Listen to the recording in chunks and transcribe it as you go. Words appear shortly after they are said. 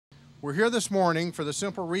We're here this morning for the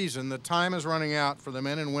simple reason that time is running out for the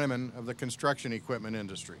men and women of the construction equipment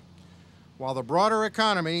industry. While the broader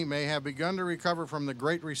economy may have begun to recover from the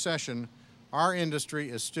Great Recession, our industry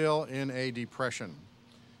is still in a depression.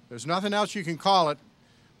 There's nothing else you can call it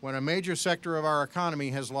when a major sector of our economy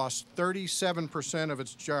has lost 37% of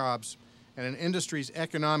its jobs and an industry's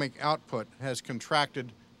economic output has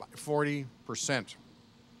contracted by 40%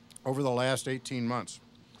 over the last 18 months.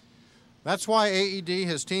 That's why AED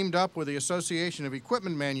has teamed up with the Association of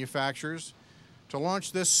Equipment Manufacturers to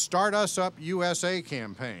launch this Start Us Up USA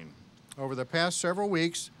campaign. Over the past several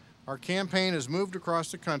weeks, our campaign has moved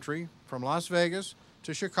across the country from Las Vegas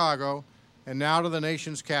to Chicago and now to the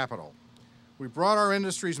nation's capital. We brought our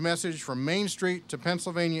industry's message from Main Street to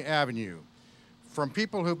Pennsylvania Avenue, from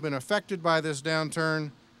people who've been affected by this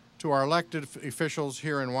downturn to our elected officials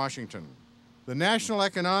here in Washington. The national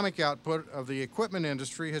economic output of the equipment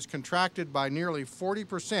industry has contracted by nearly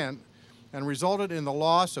 40% and resulted in the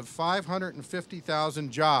loss of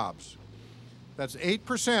 550,000 jobs. That's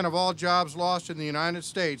 8% of all jobs lost in the United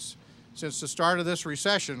States since the start of this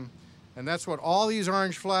recession, and that's what all these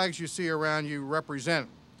orange flags you see around you represent.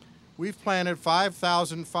 We've planted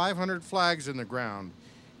 5,500 flags in the ground.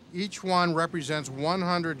 Each one represents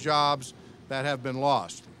 100 jobs that have been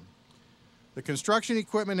lost. The construction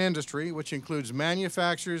equipment industry, which includes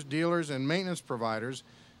manufacturers, dealers, and maintenance providers,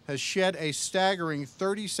 has shed a staggering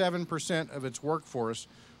 37% of its workforce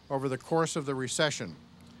over the course of the recession.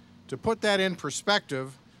 To put that in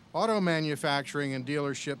perspective, auto manufacturing and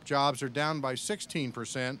dealership jobs are down by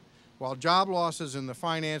 16%, while job losses in the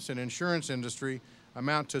finance and insurance industry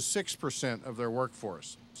amount to 6% of their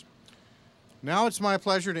workforce. Now it's my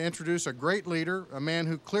pleasure to introduce a great leader, a man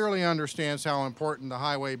who clearly understands how important the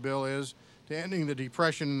highway bill is to ending the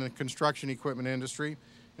depression in the construction equipment industry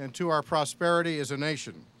and to our prosperity as a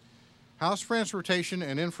nation. House Transportation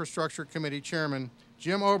and Infrastructure Committee Chairman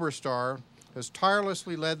Jim Oberstar has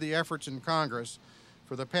tirelessly led the efforts in Congress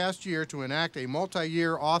for the past year to enact a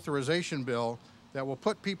multi-year authorization bill that will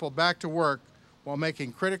put people back to work while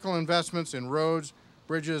making critical investments in roads,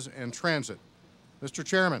 bridges, and transit. Mr.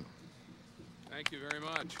 Chairman. Thank you very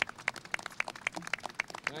much.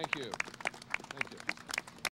 Thank you.